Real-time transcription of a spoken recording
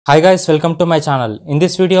Hi guys, welcome to my channel. In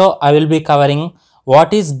this video, I will be covering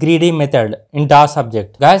what is greedy method in DAO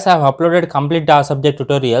subject. Guys, I have uploaded complete DAO subject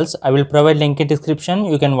tutorials. I will provide link in description.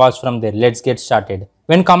 You can watch from there. Let's get started.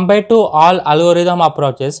 When compared to all algorithm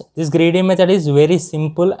approaches, this greedy method is very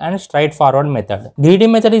simple and straightforward method. Greedy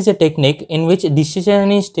method is a technique in which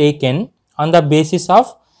decision is taken on the basis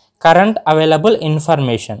of current available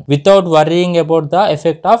information without worrying about the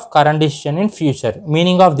effect of current decision in future.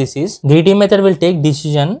 Meaning of this is, greedy method will take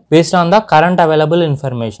decision based on the current available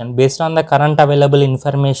information. Based on the current available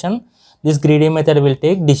information, this greedy method will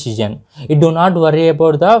take decision. It do not worry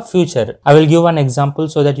about the future. I will give one example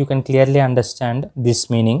so that you can clearly understand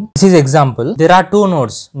this meaning. This is example. There are two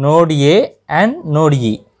nodes, node A and node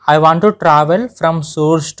E. I want to travel from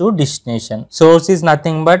source to destination. Source is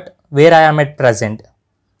nothing but where I am at present,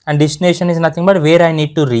 and destination is nothing but where I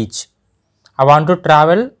need to reach. I want to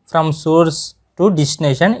travel from source to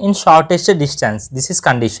destination in shortest distance. This is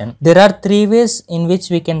condition. There are three ways in which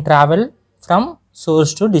we can travel from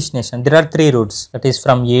source to destination. There are three routes, that is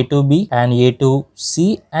from A to B and A to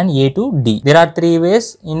C and A to D. There are three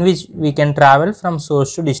ways in which we can travel from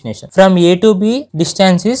source to destination. From A to B,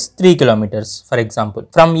 distance is 3 kilometers, for example.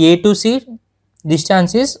 From A to C,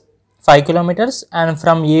 distance is 5 kilometers, and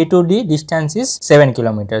from A to D distance is 7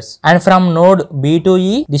 kilometers, and from node B to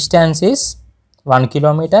E distance is 1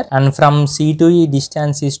 kilometer, and from C to E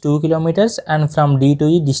distance is 2 kilometers, and from D to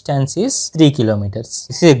E distance is 3 kilometers.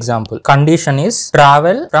 This is example. Condition is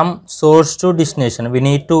travel from source to destination. We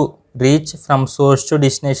need to reach from source to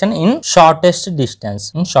destination in shortest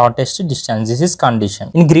distance. This is condition.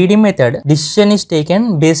 In greedy method, decision is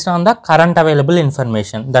taken based on the current available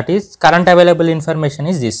information. That is, current available information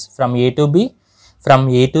is this: from A to B, from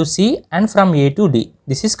A to C, and from A to D.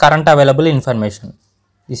 This is current available information.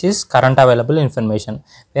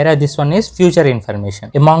 Whereas this one is future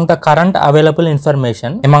information. Among the current available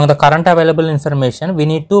information, we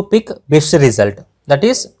need to pick best result. That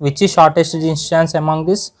is, which is shortest distance among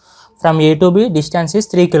this. From A to B, distance is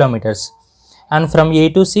 3 kilometers, and from A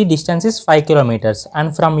to C, distance is 5 kilometers,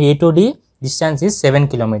 and from A to D, distance is 7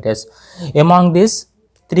 kilometers. Among this,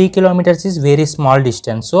 3 kilometers is very small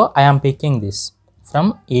distance, so I am picking this.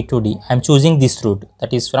 From A to D, I am choosing this route,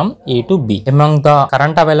 that is from A to B. Among the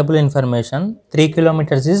current available information, 3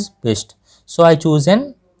 kilometers is best, so I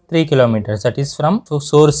chosen 3 kilometers, that is from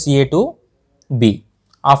source A to B.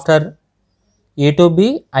 After A to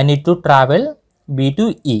B, I need to travel B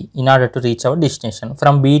to E in order to reach our destination.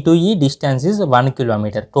 From B to E, distance is 1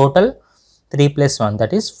 kilometer. Total 3 plus 1,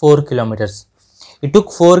 that is 4 kilometers. It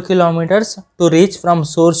took 4 kilometers to reach from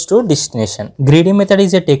source to destination. Greedy method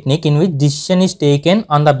is a technique in which decision is taken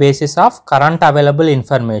on the basis of current available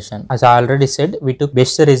information. As I already said, we took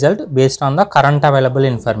best result based on the current available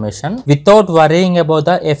information without worrying about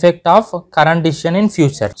the effect of current decision in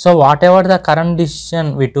future. So whatever the current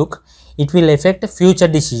decision we took, it will affect future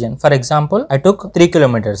decision. For example, I took 3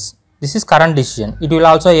 kilometers. This is current decision. It will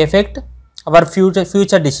also affect our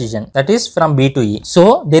future decision, that is from B to E.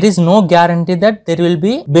 So there is no guarantee that there will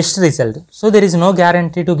be best result. So there is no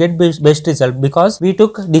guarantee to get best result because we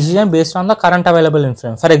took decision based on the current available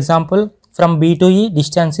information. For example, from B to E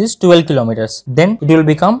distance is 12 kilometers. Then it will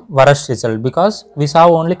become worst result because we saw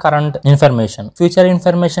only current information. Future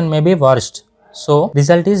information may be worst. So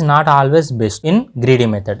result is not always best in greedy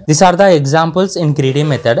method. These are the examples in greedy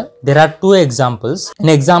method. There are two examples. In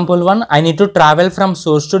example 1, I need to travel from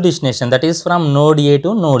source to destination, that is from node A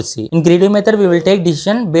to node C. In greedy method, we will take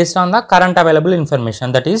decision based on the current available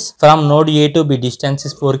information, that is from node A to B distance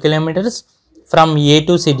is 4 kilometers, from A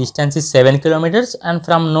to C distance is 7 kilometers, and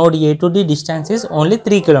from node A to D distance is only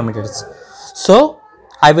 3 kilometers. So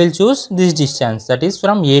I will choose this distance, that is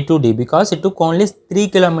from A to D, because it took only 3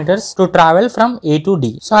 kilometers to travel from A to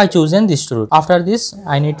D. So I chosen this route. After this,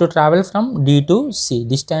 I need to travel from D to C.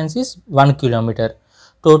 Distance is 1 kilometer.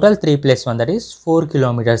 Total 3 plus 1, that is 4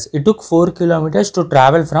 kilometers. It took 4 kilometers to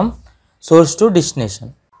travel from source to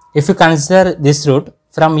destination. If you consider this route,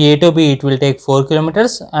 from A to B it will take 4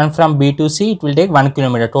 kilometers, and from B to C it will take 1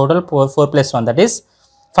 kilometer. Total 4 plus 1, that is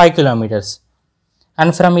 5 kilometers.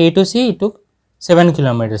 And from A to C it took 7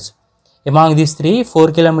 kilometers. Among these three,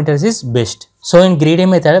 4 kilometers is best. So in greedy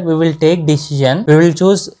method, we will take decision. We will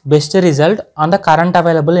choose best result on the current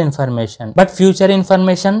available information. But future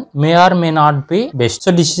information may or may not be best.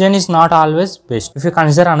 So decision is not always best. If you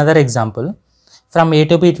consider another example, from A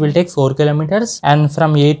to B it will take 4 kilometers, and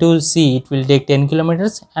from A to C it will take 10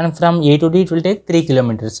 kilometers, and from A to D it will take 3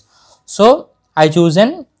 kilometers. So I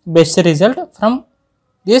chosen best result from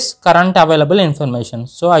this current available information.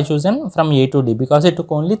 So I chosen from A to D because it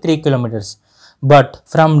took only 3 kilometers. but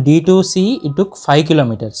from D to C it took 5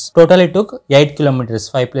 kilometers. Total it took 8 kilometers,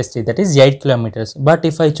 5 plus 3, that is 8 kilometers. But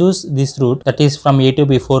if I choose this route, that is from A to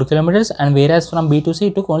B 4 kilometers, and whereas from B to C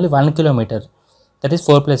it took only 1 kilometer, that is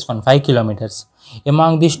 4 plus 1, 5 kilometers.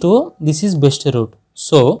 Among these two, this is best route.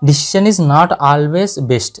 So decision is not always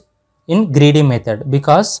best in greedy method,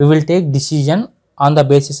 because we will take decision on the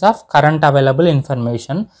basis of current available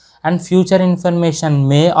information, and future information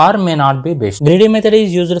may or may not be best. Greedy method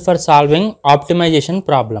is used for solving optimization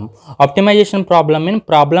problem. Optimization problem means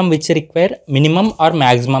problem which require minimum or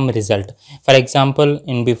maximum result. For example,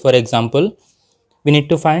 before example, we need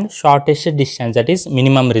to find shortest distance, that is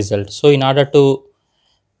minimum result. So in order to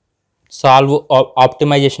solve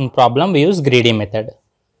optimization problem, we use greedy method.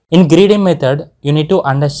 In greedy method, you need to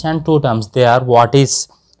understand two terms. They are what is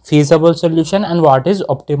feasible solution and what is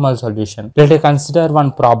optimal solution. Let us consider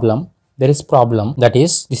one problem. There is problem, that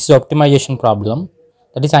is, this is optimization problem.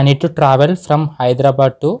 That is, I need to travel from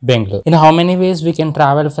Hyderabad to Bangalore. In how many ways we can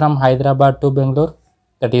travel from Hyderabad to Bangalore?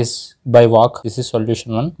 That is by walk. This is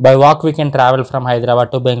solution 1. By walk we can travel from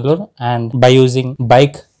Hyderabad to Bangalore, and by using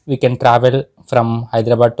bike we can travel from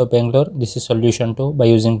Hyderabad to Bangalore. This is solution 2, by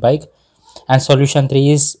using bike. And solution 3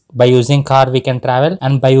 is by using car we can travel,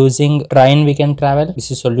 and by using train we can travel. This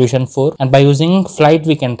is solution 4. And by using flight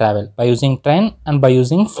we can travel. By using train and by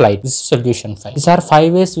using flight. This is solution 5. These are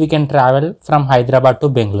 5 ways we can travel from Hyderabad to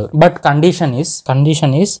Bangalore. But condition is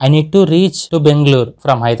I need to reach to Bangalore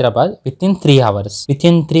from Hyderabad within 3 hours.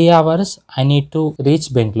 Within 3 hours I need to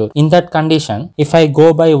reach Bangalore. In that condition, if I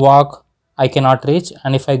go by walk, I cannot reach,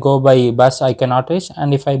 and if I go by bus I cannot reach,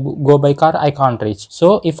 and if I go by car I can't reach.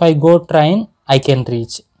 So if I go train I can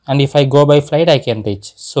reach, and if I go by flight I can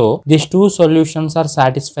reach. So these two solutions are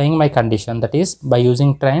satisfying my condition, that is by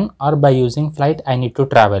using train or by using flight I need to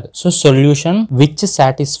travel. So solution which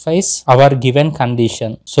satisfies our given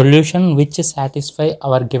condition, solution which satisfy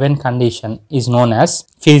our given condition is known as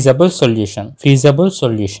feasible solution. Feasible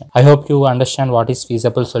solution. I hope you understand what is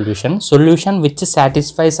feasible solution. Solution which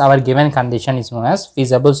satisfies our given condition is known as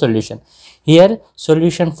feasible solution. Here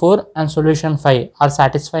solution 4 and solution 5 are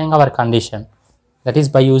satisfying our condition. That is,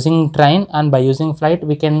 by using train and by using flight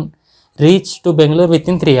we can reach to Bangalore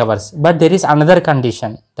within 3 hours. But there is another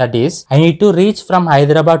condition, that is I need to reach from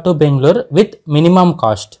Hyderabad to Bangalore with minimum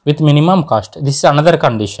cost. This is another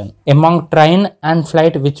condition. Among train and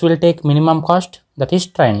flight, which will take minimum cost? That is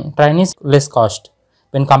train. Train is less cost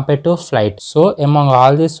when compared to flight. So among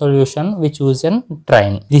all these solution we choose a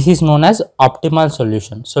train. This is known as optimal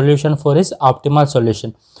solution. Solution 4 is optimal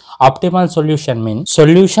solution. Optimal solution means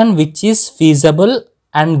solution which is feasible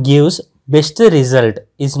and gives best result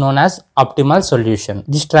is known as optimal solution.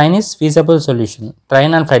 This train is feasible solution.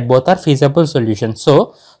 Train and flight both are feasible solution.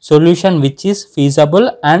 So solution which is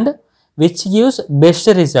feasible and which gives best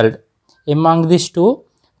result. Among these two,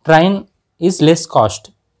 train is less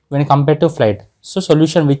cost when compared to flight. So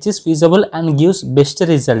solution which is feasible and gives best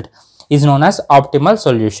result is known as optimal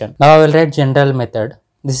solution. Now I will write general method.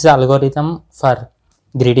 This is algorithm for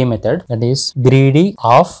greedy method, that is greedy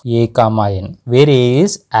of A comma n, where A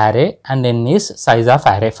is array and n is size of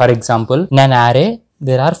array. For example, in an array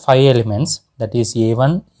there are 5 elements, that is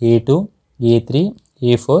A1, A2, A3,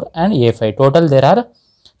 A4 and A5. Total there are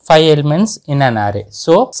 5 elements in an array.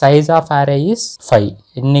 So size of array is 5,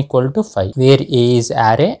 n equal to 5, where A is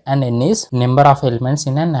array and n is number of elements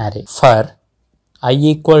in an array. For I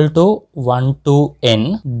equal to 1 to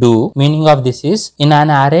n, do, meaning of this is, in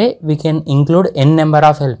an array we can include n number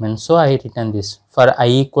of elements. So I written this. For I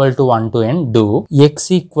equal to 1 to n, do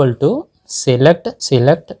x equal to select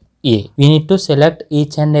A. We need to select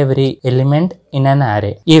each and every element in an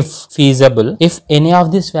array. If feasible, if any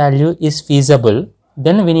of this value is feasible,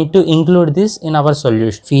 then we need to include this in our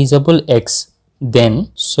solution. Feasible x,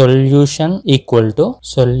 then solution equal to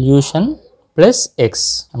solution plus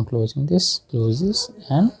x. I'm closing this, close this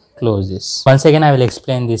and close this. Once again I will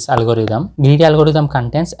explain this algorithm. Greedy algorithm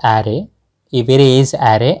contains array, where A is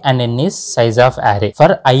array and n is size of array.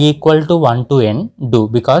 For I equal to 1 to n, do,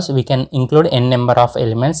 because we can include n number of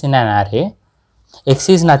elements in an array. X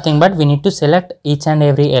is nothing but we need to select each and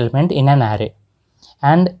every element in an array.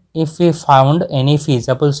 And if we found any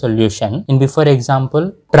feasible solution, in before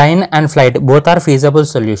example, train and flight both are feasible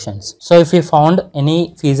solutions. So if we found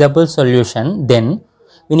any feasible solution, then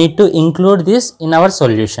we need to include this in our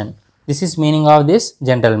solution. This is meaning of this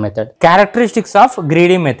general method. Characteristics of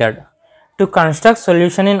greedy method. To construct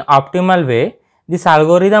solution in optimal way, this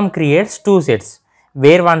algorithm creates 2 sets,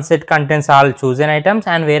 where one set contains all chosen items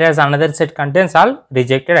and whereas another set contains all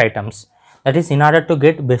rejected items. That is, in order to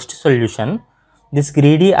get best solution, this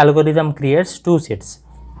greedy algorithm creates 2 sets.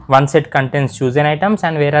 one set contains chosen items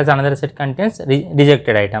and whereas another set contains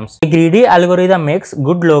rejected items. A greedy algorithm makes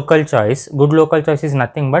good local choice. Good local choice is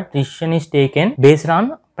nothing but decision is taken based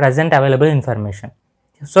on present available information.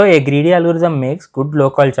 So a greedy algorithm makes good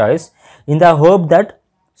local choice in the hope that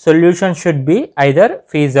solution should be either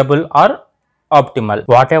feasible or optimal.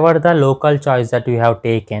 Whatever the local choice that we have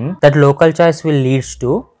taken, that local choice will lead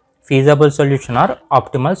to feasible solution or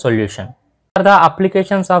optimal solution. What are the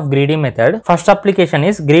applications of greedy method? First application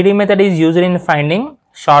is greedy method is used in finding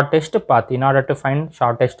shortest path. In order to find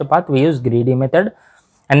shortest path, we use greedy method.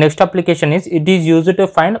 And next application is it is used to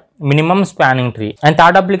find minimum spanning tree. And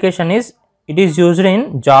third application is it is used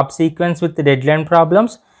in job sequence with deadline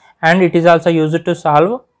problems, and it is also used to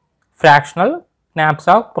solve fractional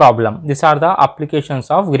knapsack problem. These are the applications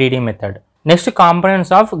of greedy method. Next,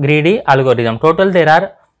 components of greedy algorithm. Total there are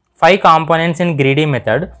 5 components in greedy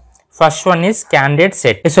method. First one is candidate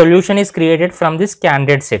set. A solution is created from this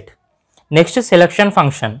candidate set. Next, selection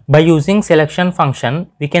function. By using selection function,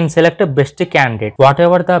 we can select a best candidate.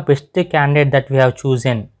 Whatever the best candidate that we have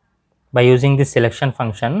chosen by using this selection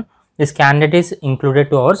function, this candidate is included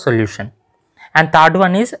to our solution. And third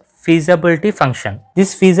one is feasibility function.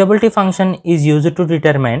 This feasibility function is used to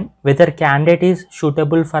determine whether candidate is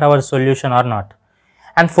suitable for our solution or not.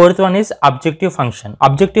 And fourth one is objective function.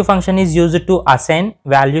 Objective function is used to assign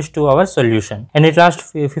values to our solution. And at last,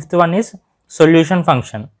 fifth one is solution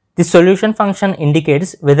function. The solution function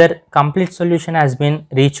indicates whether complete solution has been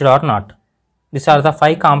reached or not. These are the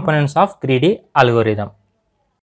 5 components of greedy algorithm.